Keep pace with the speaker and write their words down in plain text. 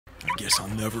Guess I'll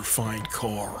never find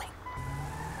Carl.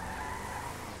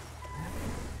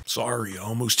 Sorry, I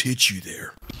almost hit you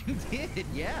there. You did,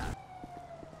 yeah.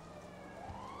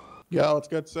 Yo, it's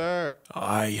good, sir.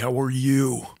 Hi, how are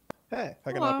you? Hey,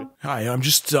 how can I help you? Hi, I'm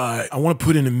just, I want to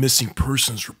put in a missing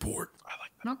persons report.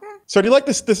 Okay. So do you like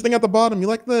this thing at the bottom? You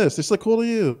like this? This look cool to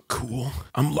you? Cool?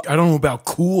 I don't know about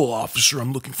cool, officer.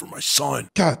 I'm looking for my son.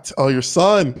 God, oh, your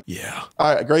son. Yeah.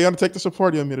 All right, girl, you want to take this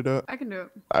report? You want me to do it? I can do it.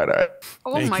 All right.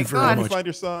 Oh Thank my you very god. much. Find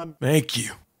your son. Thank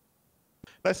you.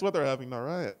 Nice weather having, all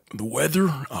right. The weather?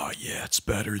 Oh, yeah, it's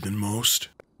better than most.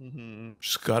 Mm-hmm.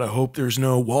 Just gotta hope there's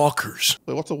no walkers.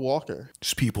 Wait, what's a walker?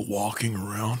 Just people walking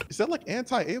around. Is that like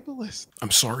anti-ableist?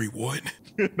 I'm sorry, what?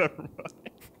 Never mind.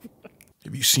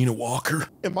 Have you seen a walker?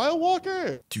 Am I a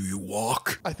walker? Do you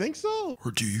walk I think so. or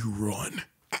do you run?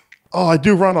 Oh, I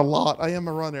do run a lot. I am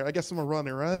a runner. I guess I'm a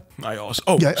runner, right? I also.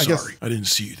 Oh, Yeah, I guess- sorry. I didn't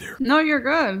see you there. No, you're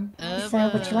good.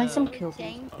 Sir, would you like some cool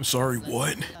beans? I'm sorry,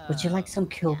 what? Would you like some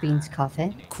cool beans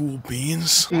coffee? Cool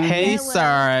beans? Hey,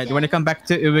 sir, do you want to come back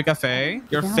to Uwe Cafe?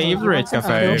 Your No, favorite we want some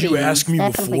cafe? Did you ask me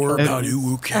Definitely before cool about beans.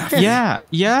 Uwu Cafe?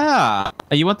 Yeah.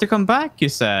 You want to come back, you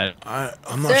said.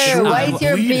 I'm not Sir, sure. why I'm is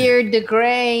your bleeding. beard the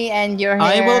gray and your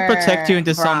hair I will protect you in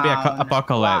the zombie brown?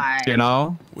 apocalypse, Why? you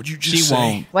know? What'd you just She say?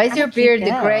 won't. Why is your How did you beard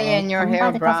the go? gray and your Come hair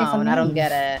buy the coffee from brown? I don't me.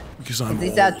 get it. Because I'm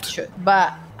Is that old. true?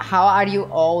 But how are you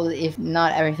old if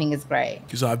not everything is gray?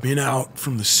 Because I've been out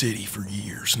from the city for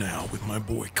years now with my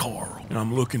boy Carl, and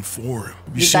I'm looking for him.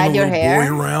 Have you You seen a dyed your little hair?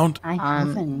 boy around? I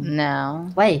haven't.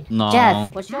 No. Wait, No.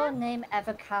 Jeff, was your name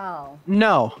ever Carl?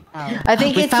 No. Oh. I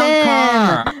think We it's found him.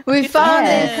 Carl. We found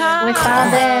Yes, him. we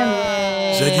found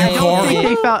him. Is that you, I don't think Carl?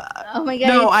 they found. Oh my god.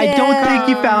 No, it's I don't think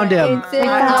you him. found him. It's him.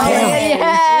 found Oh, him.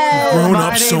 yes. Grown My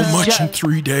up so name's much in Jeff.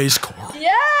 3 days, Carl.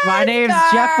 Yes, My name's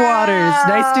Jeff Waters.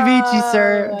 Nice to meet you,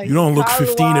 sir. You don't look Carl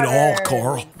 15 at all, Waters.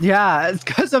 Carl. Yeah, it's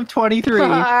because I'm 23. You're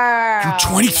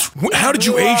 23. How did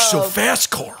you grew age so up. fast,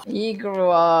 Carl? He grew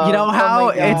up. You know Oh how?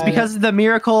 my It's God. because of the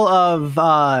miracle of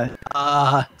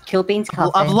Cool beans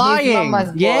coffee. of lying. mama's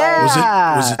boy.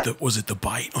 Yeah. Was it the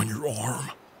bite on your arm?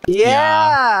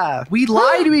 Yeah. We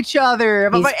lie to each other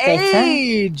about He's my better.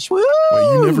 age. Woo.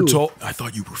 Wait, you never told. I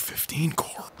thought you were 15,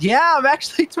 Carl. Yeah, I'm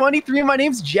actually 23. My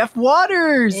name's Jeff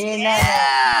Waters. Yeah.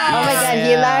 Oh my god,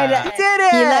 he lied. I did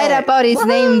it. He lied about his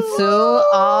name too.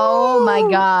 Oh my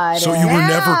god. So you were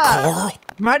never Yeah. Carl?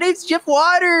 My name's Jeff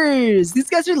Waters. These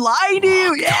guys are lying to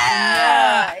you.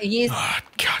 Yeah. He's. Ah,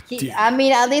 God damn. I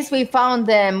mean, at least we found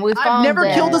them. We found I've never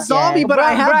them. killed a zombie, but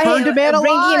I have burned a man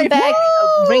Bring alive. him back.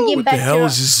 Woo! Bring him What back. the hell to-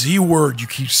 is this Z word you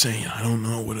keep saying? I don't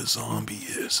know what a zombie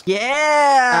is.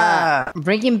 Yeah.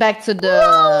 Bring him back to the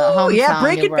Oh, hometown. yeah,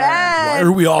 break you it were. back. Why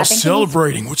are we all I think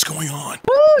celebrating? What's going on?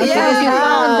 Because you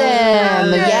found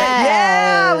them. Yeah,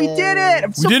 Yeah. we did it. I'm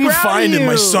We so didn't proud find of him.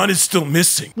 My you. son is still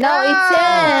missing. No, it's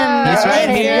him. He's right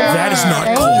It's here. him. That is not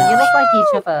Hey, Carl. you look like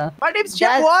each other. My name's Jeff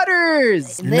That's-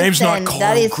 Waters. Your name's not Listen, Carl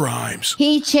that is- Grimes.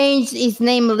 He changed his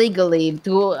name legally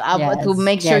to Yes, to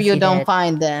make sure yes, you he don't did.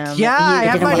 find them. Yeah, I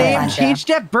have didn't my wanna name find changed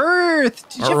at birth.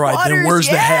 To All Jeff right, Waters. then where's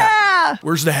the yeah. hat?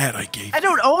 Where's the hat I gave I you?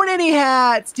 don't own any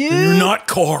hats, dude. Then you're not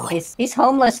Carl. He's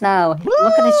homeless now.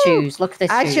 Look at his shoes. Look at his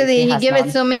shoes. Actually, he has give none.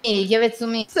 it to me. He give it to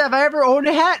me. Have I ever owned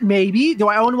a hat? Maybe. Do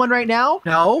I own one right now?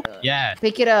 No. Yeah.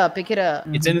 Pick it up. Pick it up.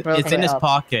 It's in Bro, it's in pick his it up.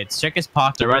 pockets. Check his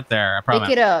pocket right there. I promise.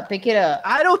 Pick it up. Pick it up.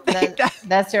 I don't think that.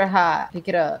 That's your hat. Pick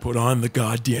it up. Put on the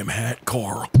goddamn hat,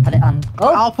 Carl. Put it on.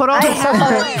 Oh, I'll put on I'm the so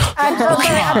sorry. hat. I'm so Okay,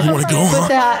 sorry. I'm you so want to sorry. go, Put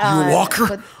the huh? hat You on. a walker?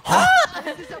 Put- Huh?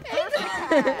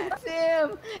 It's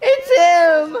him. It's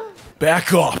him.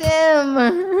 Back up. It's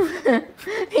him.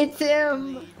 It's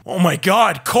him. Oh my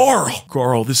God, Carl!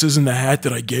 Carl, this isn't the hat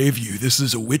that I gave you. This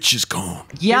is a witch's comb.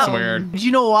 Yeah. It's weird. Do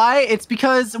you know why? It's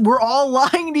because we're all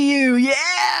lying to you.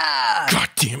 Yeah. God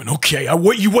damn it. Okay,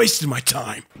 you wasted my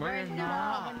time.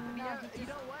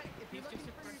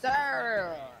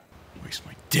 Sir. Waste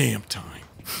my damn time.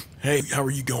 Hey, how are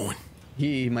you going?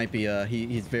 He might be,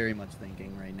 he's very much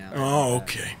thinking right now. Oh,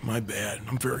 okay. My bad.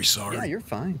 I'm very sorry. Yeah, you're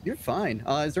fine. You're fine.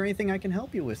 Is there anything I can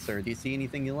help you with, sir? Do you see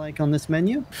anything you like on this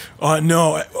menu?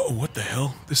 No. Oh, what the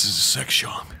hell? This is a sex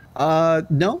shop.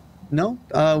 No. No,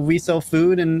 we sell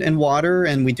food and water,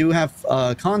 and we do have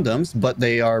condoms, but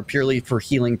they are purely for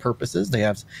healing purposes. They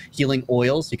have healing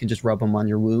oils. You can just rub them on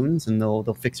your wounds, and they'll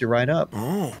fix you right up.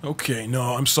 Oh, okay. No,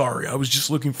 I'm sorry. I was just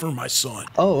looking for my son.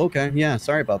 Oh, okay. Yeah,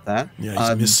 sorry about that. Yeah,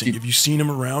 he's missing. Have you seen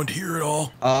him around here at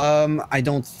all? I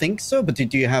don't think so. But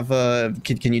do you have a?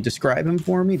 Can you describe him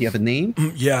for me? Do you have a name?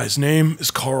 Yeah, his name is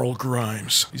Carl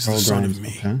Grimes. He's Carl the son Grimes, of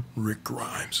me, okay. Rick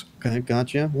Grimes. Okay,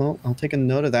 gotcha. Well, I'll take a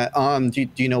note of that. Do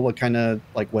you know what kind of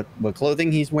what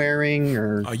clothing he's wearing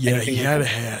or? Yeah, anything he like had that? a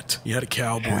hat. He had a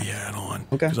cowboy hat on.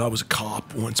 Okay. Because I was a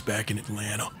cop once back in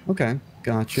Atlanta. Okay,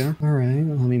 gotcha. All right, let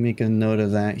me make a note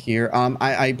of that here.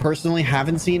 I personally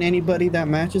haven't seen anybody that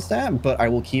matches that, but I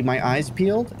will keep my eyes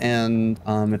peeled, and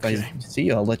if I see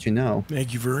you, I'll let you know.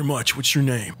 Thank you very much. What's your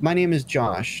name? My name is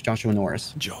Joshua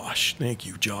Norris. Josh. Thank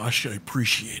you, Josh. I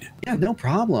appreciate it. Yeah, no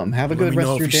problem. Have a Let good me rest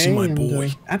know of your if you day. see my and,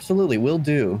 boy. Absolutely, will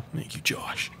do. Thank you,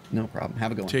 Josh. No problem.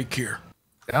 Have a good one. Take care.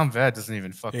 Down bad doesn't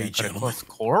even fucking Hey, cut it gentlemen. close.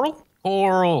 Coral?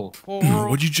 Coral.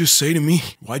 What'd you just say to me?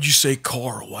 Why'd you say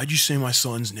Carl? Why'd you say my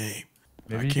son's name?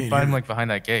 Maybe I you can can't find him hear. like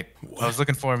behind that gate. What? I was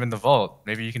looking for him in the vault.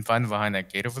 Maybe you can find him behind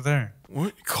that gate over there.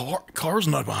 What? Carl's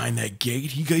not behind that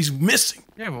gate. He's missing.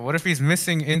 Yeah, but what if he's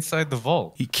missing inside the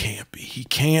vault? He can't be. He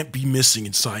can't be missing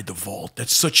inside the vault.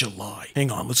 That's such a lie.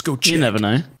 Hang on, let's go check. You never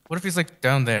know. What if he's like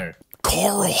down there?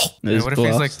 Carl! Yeah, There's what if he's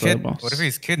like glass there, boss. what if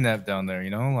he's kidnapped down there, you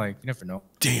know? Like, you never know.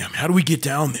 Damn, how do we get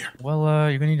down there? Well,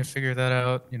 you're gonna need to figure that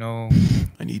out, you know.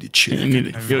 I need to check. You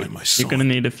need, I you're, find my son. you're gonna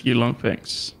need a few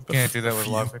lockpicks. Can't do that with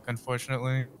Phew. lockpick,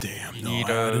 unfortunately. Damn, You no, need,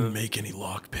 I didn't make any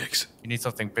lockpicks. You need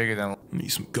something bigger than. I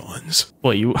need some guns.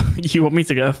 What, you want me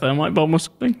to get a thermite bomb or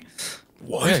something?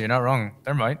 What? Yeah, you're not wrong.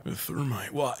 Thermite. A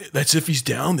thermite. Well, that's if he's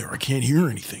down there. I can't hear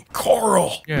anything.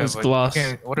 Carl! Yeah, There's but glass you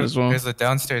can't- What if as well. there's a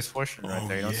downstairs portion right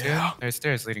there? You don't see yeah. it? There's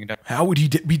stairs leading down. How would he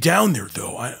be down there,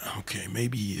 though? Okay,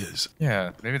 maybe he is.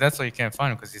 Yeah, maybe that's why you can't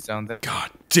find him because he's down there.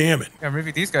 God damn it. Yeah,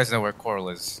 maybe these guys know where Coral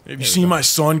is. Have you seen my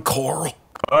son, Carl?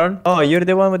 Carl? Oh, you're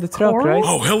the one with the truck, right?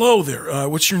 Oh, hello there.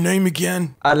 What's your name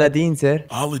again? Aladdin, sir.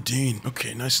 Aladdin.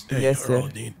 Okay, nice. Hey, Yes, sir.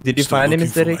 Aladdin. Did you Still find him,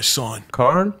 looking Mr. for my Rick? son.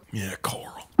 Carl? Yeah, Carl.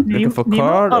 Looking for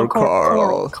Carl or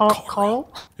Carl?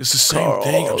 Carl. It's the same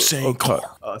thing. I'm saying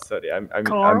Carl. Oh, sorry.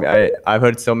 I've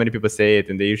heard so many people say it,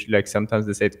 and they usually sometimes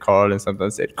they say it Carl and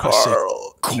sometimes say it I say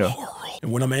Carl. Carl. No.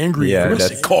 And when I'm angry, Yeah, I'm gonna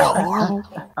say that's- Carl.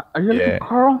 Are you Yeah. looking for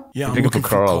Carl? Yeah, I'm Looking looking for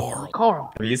for Carl. Carl.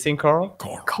 Carl. Have you seen Carl?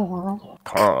 Carl. Carl.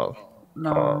 Carl.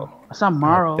 No. I saw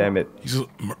Marl. Damn it. He's a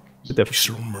The you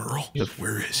saw Merle?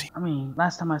 Where is he? I mean,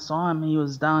 last time I saw him, he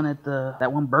was down at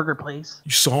that one burger place.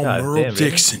 You saw God Merle damn it.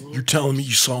 Dixon. You're telling me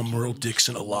you saw Merle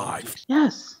Dixon alive?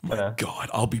 Yes. My God,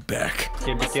 I'll be back.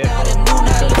 Okay, be careful.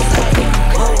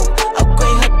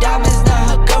 Upgrade her diamonds, now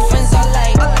her girlfriends are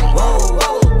like, whoa,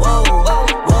 whoa, whoa,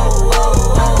 whoa,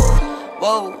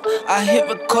 whoa, whoa. I hit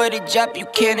record it, drop, you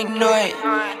can't ignore it.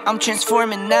 I'm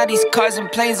transforming now these cars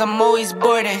and planes, I'm always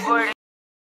boarding.